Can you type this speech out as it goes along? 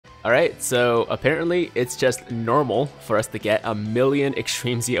Alright, so apparently it's just normal for us to get a million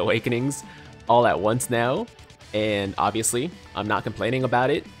Extreme Z Awakenings all at once now, and obviously, I'm not complaining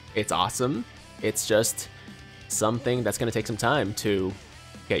about it. It's awesome. It's just something that's going to take some time to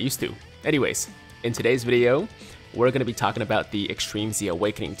get used to. Anyways, in today's video, we're going to be talking about the Extreme Z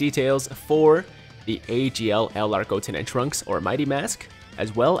Awakening details for the AGL LR Goten Trunks or Mighty Mask,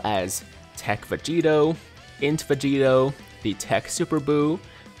 as well as TEQ Vegito, INT Vegito, the TEQ Super Buu,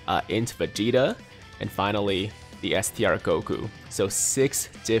 INT Vegeta, and finally the STR Goku. So 6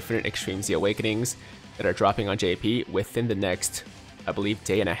 different Extreme Z Awakenings that are dropping on JP within the next, I believe,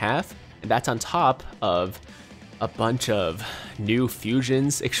 day and a half. And that's on top of a bunch of new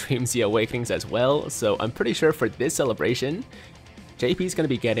fusions, Extreme Z Awakenings as well. So I'm pretty sure for this celebration, JP is going to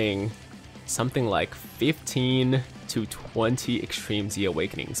be getting something like 15 to 20 Extreme Z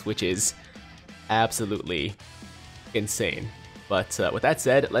Awakenings, which is absolutely insane. But with that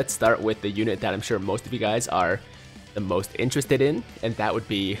said, let's start with the unit that I'm sure most of you guys are the most interested in, and that would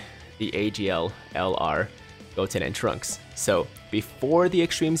be the AGL LR Goten Trunks. So before the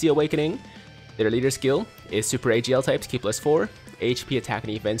Extreme Z Awakening, their leader skill is Super AGL type TEQ +4, HP attack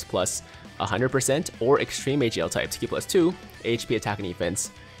and defense plus 100%, or Extreme AGL type TEQ +2, HP attack and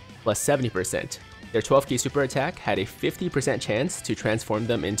defense plus 70%. Their 12 key super attack had a 50% chance to transform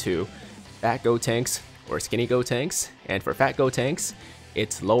them into Fat Gotenks or Skinny Gotenks, and for Fat Gotenks,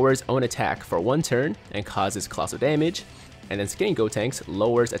 it lowers own attack for 1 turn and causes colossal damage, and then Skinny Gotenks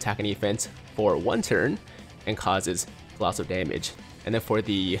lowers attack and defense for 1 turn and causes colossal damage. And then for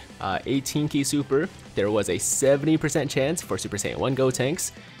the 18 key super, there was a 70% chance for Super Saiyan 1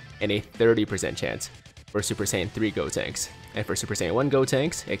 Gotenks and a 30% chance for Super Saiyan 3 Gotenks. And for Super Saiyan 1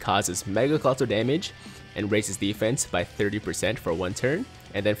 Gotenks, it causes mega colossal damage and raises defense by 30% for 1 turn.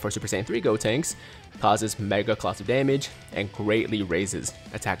 And then for Super Saiyan 3 Gotenks, causes mega colossal damage and greatly raises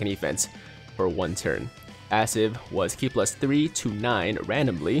attack and defense for 1 turn. Passive was Ki +3 to 9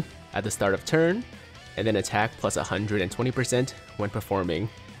 randomly at the start of turn, and then attack plus 120% when performing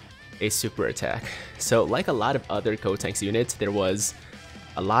a super attack. So like a lot of other Gotenks units, there was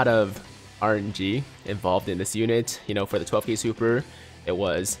a lot of RNG involved in this unit. You know, for the 12 key super, it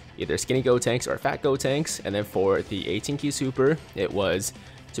was either Skinny Gotenks or Fat Gotenks, and then for the 18 key super, it was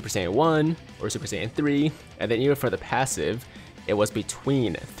Super Saiyan 1 or Super Saiyan 3, and then even for the passive, it was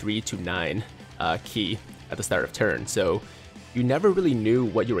between 3 to 9 key at the start of turn. So you never really knew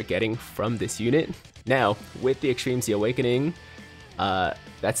what you were getting from this unit. Now, with the Extreme Z Awakening,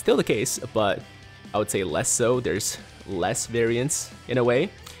 that's still the case, but I would say less so. There's less variance in a way.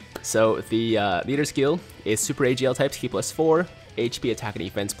 So the leader skill is Super AGL type TEQ +4, HP attack and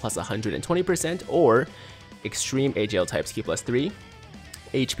defense plus 120%, or Extreme AGL type TEQ +3,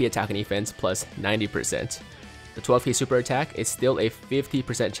 HP attack and defense plus 90%. The 12 key super attack is still a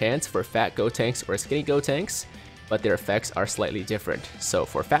 50% chance for Fat Gotenks or Skinny Gotenks, but their effects are slightly different. So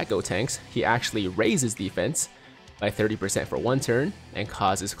for Fat Gotenks, he actually raises defense by 30% for 1 turn and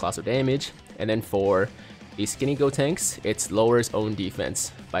causes colossal damage, and then for the Skinny Gotenks, it lowers own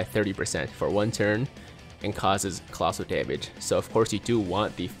defense by 30% for 1 turn and causes colossal damage. So of course you do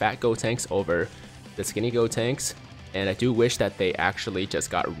want the Fat Gotenks over the Skinny Gotenks, and I do wish that they actually just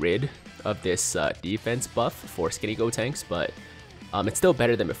got rid of this defense buff for Skinny Gotenks, but it's still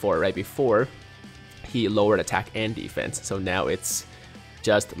better than before, right? Before, he lowered attack and defense, so now it's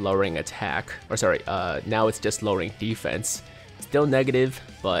just lowering attack, or sorry, now it's just lowering defense. Still negative,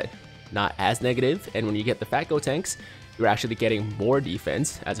 but not as negative, and when you get the Fat Gotenks, you're actually getting more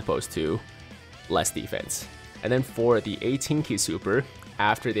defense as opposed to less defense. And then for the 18 key super,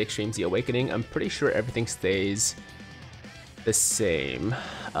 after the Extreme Z Awakening, I'm pretty sure everything stays the same.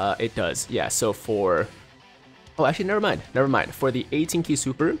 It does, yeah. So for, oh, actually, never mind. For the 18 key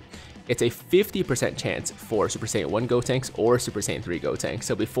super, it's a 50% chance for Super Saiyan 1 Gotenks or Super Saiyan 3 Gotenks.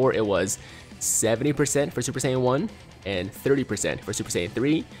 So before it was 70% for Super Saiyan 1 and 30% for Super Saiyan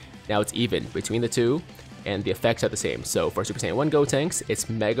 3. Now it's even between the two, and the effects are the same. So for Super Saiyan 1 Gotenks, it's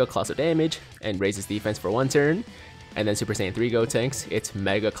mega colossal damage and raises defense for 1 turn. And then Super Saiyan 3 Gotenks, it's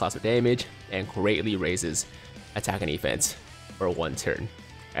mega colossal damage and greatly raises attack and defense for 1 turn.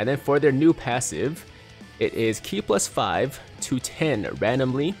 And then for their new passive, it is Ki +5 to 10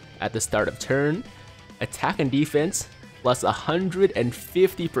 randomly at the start of turn, attack and defense plus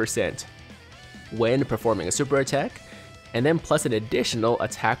 150% when performing a super attack, and then plus an additional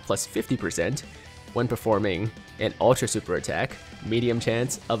attack plus 50% when performing an ultra super attack, medium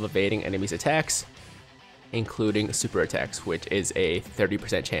chance of evading enemies' attacks, including super attacks, which is a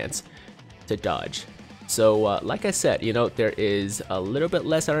 30% chance to dodge. So like I said, you know, there is a little bit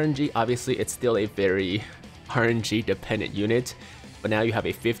less RNG. Obviously, it's still a very RNG dependent unit. but now you have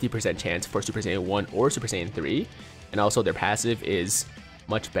a 50% chance for Super Saiyan 1 or Super Saiyan 3, and also their passive is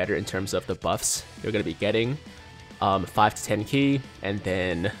much better in terms of the buffs they're going to be getting. 5 to 10 ki, and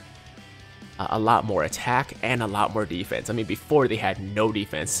then a lot more attack and a lot more defense. I mean, before they had no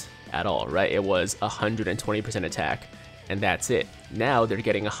defense at all, right? It was 120% attack, and that's it. Now they're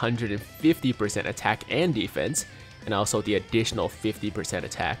getting 150% attack and defense, and also the additional 50%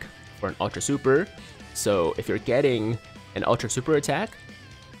 attack for an Ultra Super. So if you're getting an Ultra Super attack,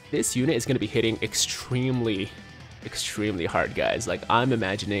 this unit is going to be hitting extremely hard, guys. Like, I'm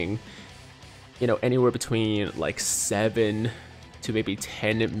imagining, you know, anywhere between like 7 to maybe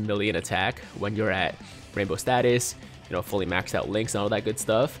 10 million attack when you're at Rainbow status, you know, fully maxed out links and all that good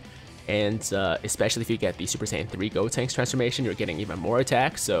stuff. And especially if you get the Super Saiyan 3 Gotenks transformation, you're getting even more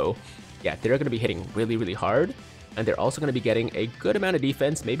attack. So yeah, they're going to be hitting really hard, and they're also going to be getting a good amount of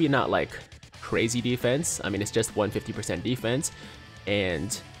defense. Maybe not like crazy defense. I mean, it's just 150% defense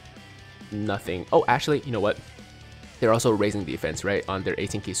and nothing. Oh, actually, you know what? They're also raising defense, right, on their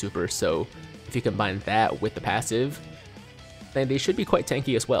 18K Super. So if you combine that with the passive, then they should be quite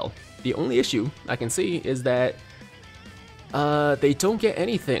tanky as well. The only issue I can see is that they don't get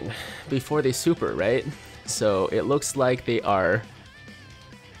anything before they super, right? So it looks like they are,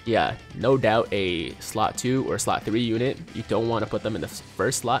 yeah, no doubt a slot 2 or slot 3 unit. You don't want to put them in the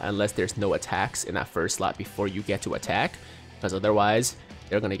first slot unless there's no attacks in that first slot before you get to attack, because otherwise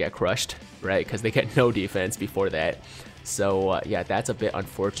they're going to get crushed, right? Because they get no defense before that. So yeah, that's a bit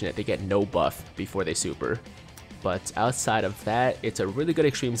unfortunate. They get no buff before they super. But outside of that, it's a really good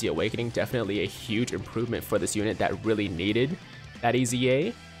Extreme Z Awakening. Definitely a huge improvement for this unit that really needed that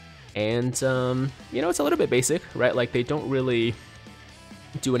EZA. And, you know, it's a little bit basic, right? Like, they don't really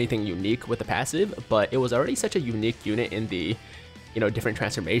do anything unique with the passive, but it was already such a unique unit in the, you know, different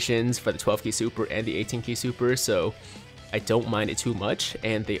transformations for the 12K Super and the 18K Super. So I don't mind it too much.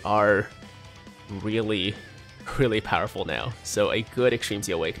 And they are really powerful now. So a good Extreme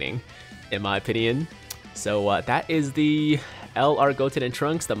Z Awakening, in my opinion. So that is the LR Goten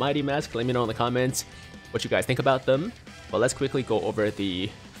Trunks, the Mighty Mask. Let me know in the comments what you guys think about them. But let's quickly go over the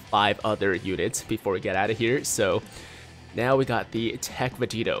 5 other units before we get out of here. So now we got the TEQ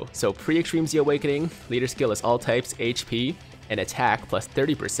Vegito. So pre-Extreme Z Awakening, leader skill is all types, HP, and attack plus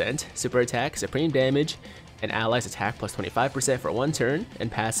 30%, super attack, supreme damage, and allies attack plus 25% for 1 turn,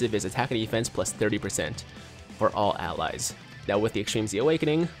 and passive is attack and defense plus 30% for all allies. Now with the Extreme Z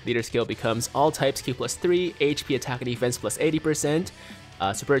Awakening, leader skill becomes all types Q plus 3, HP attack and defense plus 80%,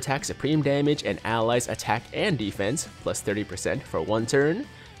 super attack, supreme damage, and allies attack and defense plus 30% for 1 turn,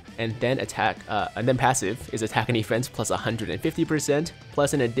 and then passive is attack and defense plus 150%,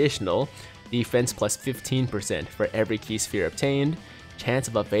 plus an additional defense plus 15% for every key sphere obtained, chance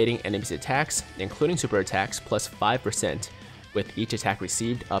of evading enemies' attacks, including super attacks, plus 5% with each attack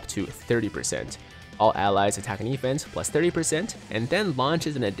received up to 30%. All allies attack and defense plus 30%, and then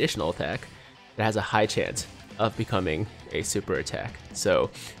launches an additional attack that has a high chance of becoming a super attack. So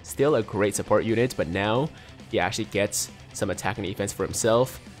still a great support unit, but now he actually gets some attack and defense for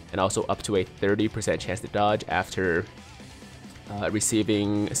himself, and also up to a 30% chance to dodge after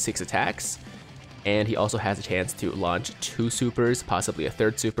receiving 6 attacks. And he also has a chance to launch 2 supers, possibly a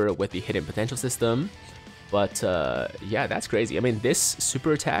 3rd super with the hidden potential system. But yeah, that's crazy. I mean, this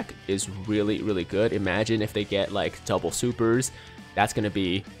super attack is really good. Imagine if they get like double supers. That's going to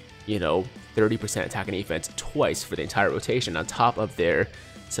be, you know, 30% attack and defense twice for the entire rotation on top of their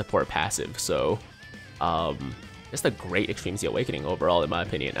support passive. So just a great Extreme Z Awakening overall, in my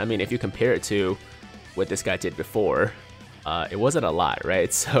opinion. I mean, if you compare it to what this guy did before, it wasn't a lot,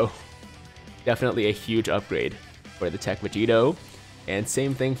 right? So definitely a huge upgrade for the TEQ Vegito. And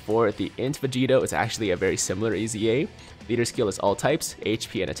same thing for the INT Vegito. It's actually a very similar EZA. Leader skill is all types,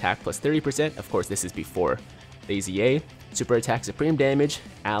 HP and attack plus 30%. Of course, this is before the EZA. Super attack, supreme damage,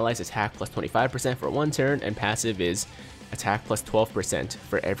 allies attack plus 25% for 1 turn, and passive is attack plus 12%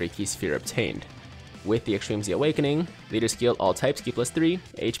 for every key sphere obtained. With the Extreme Z Awakening, leader skill all types Q plus 3,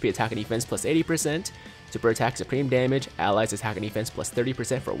 HP attack and defense plus 80%, super attack, supreme damage, allies attack and defense plus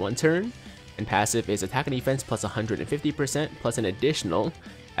 30% for 1 turn, and passive is attack and defense plus 150%, plus an additional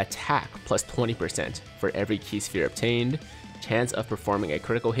attack plus 20% for every key sphere obtained, chance of performing a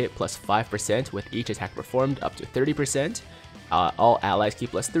critical hit plus 5% with each attack performed up to 30%, all allies Q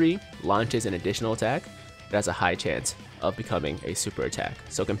plus 3, launches an additional attack that has a high chance of becoming a super attack.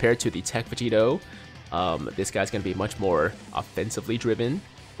 So compared to the TEQ Vegito, this guy's going to be much more offensively driven,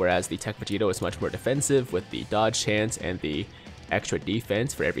 whereas the TEQ Vegito is much more defensive with the dodge chance and the extra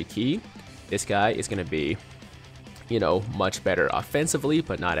defense for every key. This guy is going to be, you know, much better offensively,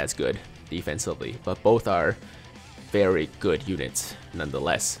 but not as good defensively. But both are very good units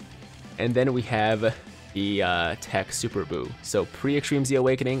nonetheless. And then we have the TEQ Super Buu. So pre-Extreme Z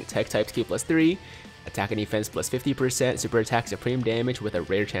Awakening, Tech types Q +3, attack and defense plus 50%, super attack supreme damage with a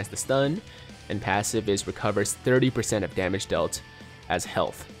rare chance to stun, and passive is recovers 30% of damage dealt as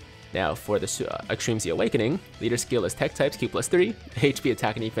health. Now for the Extreme Z Awakening, leader skill is Tech types Q +3, HP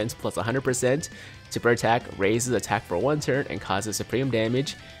attack and defense plus 100%, super attack raises attack for 1 turn and causes supreme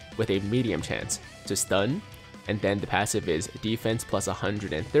damage with a medium chance to stun, and then the passive is defense plus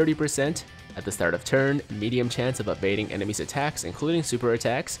 130% at the start of turn, medium chance of evading enemies' attacks including super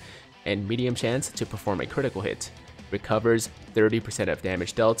attacks, and medium chance to perform a critical hit. Recovers 30% of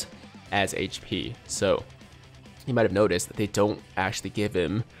damage dealt as HP. So you might have noticed that they don't actually give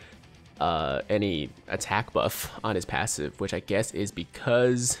him any attack buff on his passive, which I guess is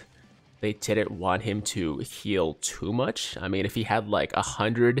because they didn't want him to heal too much. I mean, if he had like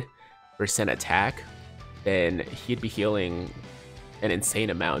 100% attack, then he'd be healing an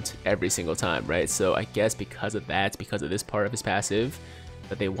insane amount every single time, right? So I guess because of that, because of this part of his passive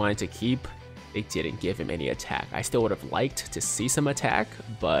that they wanted to keep, they didn't give him any attack. I still would have liked to see some attack,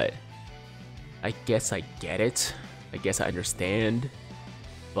 but I guess I get it. I guess I understand,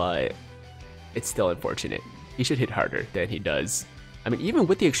 but it's still unfortunate. He should hit harder than he does. I mean, even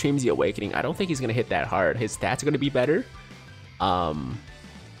with the Extreme Z Awakening, I don't think he's going to hit that hard. His stats are going to be better,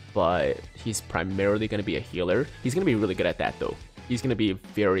 but he's primarily going to be a healer. He's going to be really good at that, though. He's going to be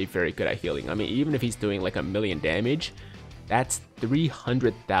very, very good at healing. I mean, even if he's doing like 1,000,000 damage, that's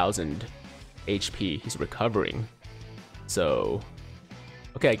 300,000 HP he's recovering. So,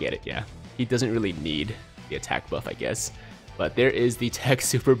 okay, I get it, yeah. He doesn't really need the attack buff, I guess. But there is the TEQ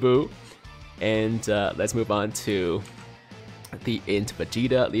Super Buu. And let's move on to the INT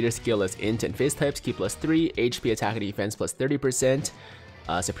Vegeta. Leader skill is INT and Fist types, Q +3, HP attack and defense plus 30%,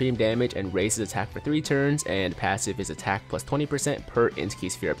 supreme damage and raises attack for 3 turns, and passive is attack plus 20% per INT key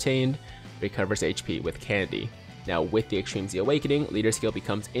sphere obtained, recovers HP with candy. Now with the Extreme Z Awakening, leader skill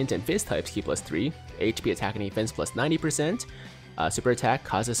becomes INT and Fist types Q +3, HP attack and defense plus 90%, super attack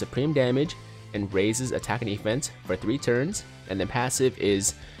causes supreme damage and raises attack and defense for 3 turns, and then passive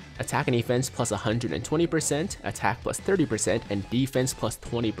is attack and defense plus 120%, attack plus 30%, and defense plus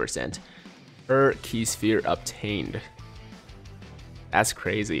 20% per key sphere obtained. That's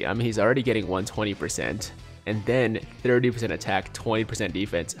crazy. I mean, he's already getting 120%, and then 30% attack, 20%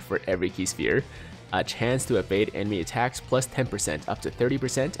 defense for every key sphere. A chance to evade enemy attacks plus 10% up to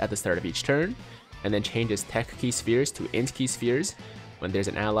 30% at the start of each turn, and then changes TEQ key spheres to INT key spheres when there's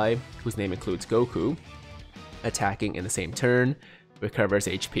an ally whose name includes Goku attacking in the same turn, recovers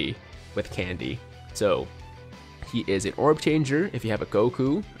HP with candy. So he is an orb changer if you have a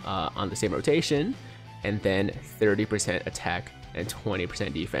Goku on the same rotation, and then 30% attack and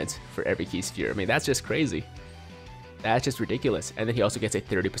 20% defense for every key sphere. I mean, that's just crazy. That's just ridiculous. And then he also gets a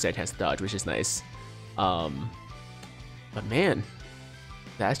 30% chance to dodge, which is nice. But man,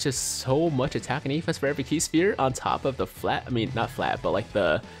 that's just so much attack and defense for every key sphere on top of the flat, I mean, not flat, but like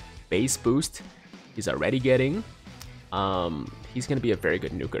the base boost he's already getting. He's going to be a very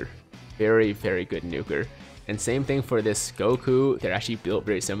good nuker. Very, very good nuker. And same thing for this Goku. They're actually built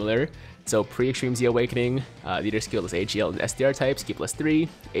very similar. So pre-Extreme Z Awakening, leader skill is AGL and STR types, Q +3,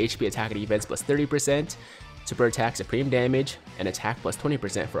 HP attack and defense plus 30%, super attack supreme damage, and attack plus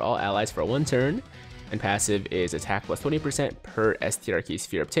 20% for all allies for 1 turn. And passive is attack plus 20% per STR key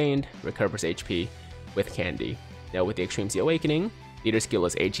sphere obtained, recovers HP with candy. Now with the Extreme Z Awakening, leader skill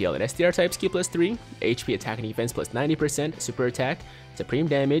is AGL and STR types, Q +3, HP attack and defense plus 90%, super attack, supreme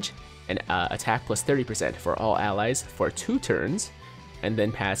damage, and attack plus 30% for all allies for 2 turns. And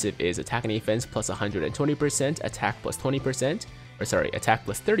then passive is attack and defense plus 120%, attack plus 20%, or sorry, attack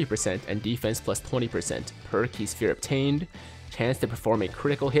plus 30%, and defense plus 20% per key sphere obtained. Chance to perform a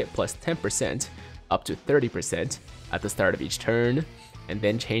critical hit plus 10%, up to 30% at the start of each turn. And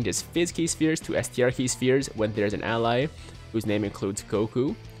then changes Fizz key spheres to STR key spheres when there's an ally whose name includes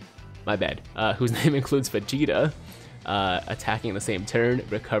Goku, whose name includes Vegeta, attacking in the same turn,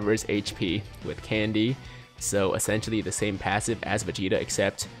 recovers HP with candy. So essentially the same passive as Vegeta,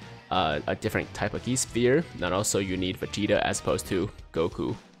 except a different type of key sphere. And also you need Vegeta as opposed to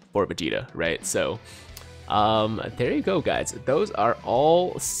Goku for Vegeta, right? So there you go, guys. Those are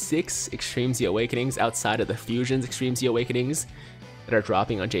all 6 Extreme Z Awakenings outside of the Fusion's Extreme Z Awakenings that are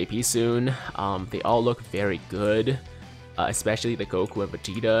dropping on JP soon. They all look very good, especially the Goku and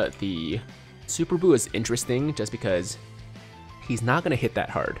Vegeta. The Super Buu is interesting just because he's not going to hit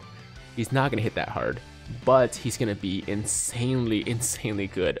that hard. He's not going to hit that hard. But he's going to be insanely, insanely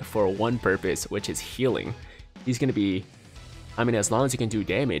good for one purpose, which is healing. He's going to be, I mean, as long as he can do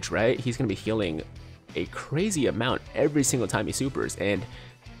damage, right? He's going to be healing a crazy amount every single time he supers, and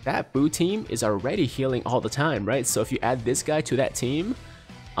that Buu team is already healing all the time, right? So if you add this guy to that team,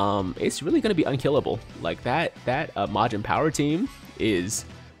 it's really going to be unkillable. Like that Majin Power team is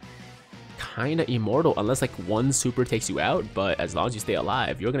kind of immortal unless like one super takes you out, but as long as you stay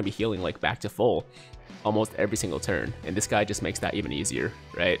alive, you're going to be healing like back to full almost every single turn, and this guy just makes that even easier,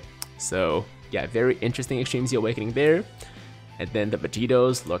 right? So yeah, very interesting Extreme Z Awakening there. And then the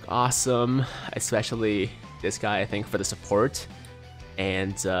Vegitos look awesome, especially this guy, I think, for the support.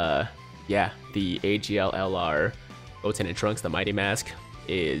 And yeah, the AGL LR Goten Trunks, the Mighty Mask,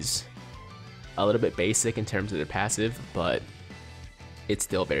 is a little bit basic in terms of their passive, but it's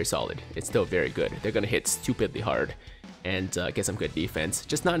still very solid. It's still very good. They're gonna hit stupidly hard and get some good defense,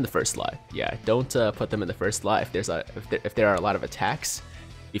 just not in the first slot. Yeah, don't put them in the first slot if there are a lot of attacks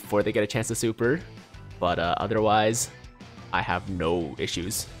before they get a chance to super. But otherwise, I have no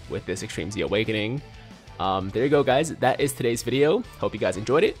issues with this Extreme Z Awakening. There you go, guys. That is today's video. Hope you guys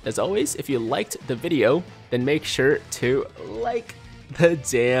enjoyed it. As always, if you liked the video, then make sure to like the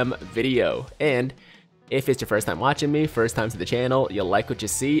damn video. And if it's your first time watching me, first time to the channel, you like what you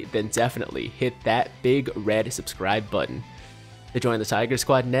see, then definitely hit that big red subscribe button to join the Tiger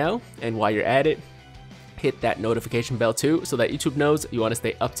Squad now. And while you're at it, hit that notification bell too, so that YouTube knows you want to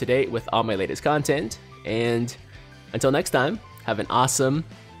stay up to date with all my latest content. And until next time, have an awesome,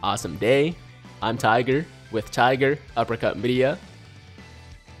 awesome day. I'm Tiger with Tiger Uppercut Media,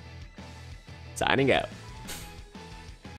 signing out.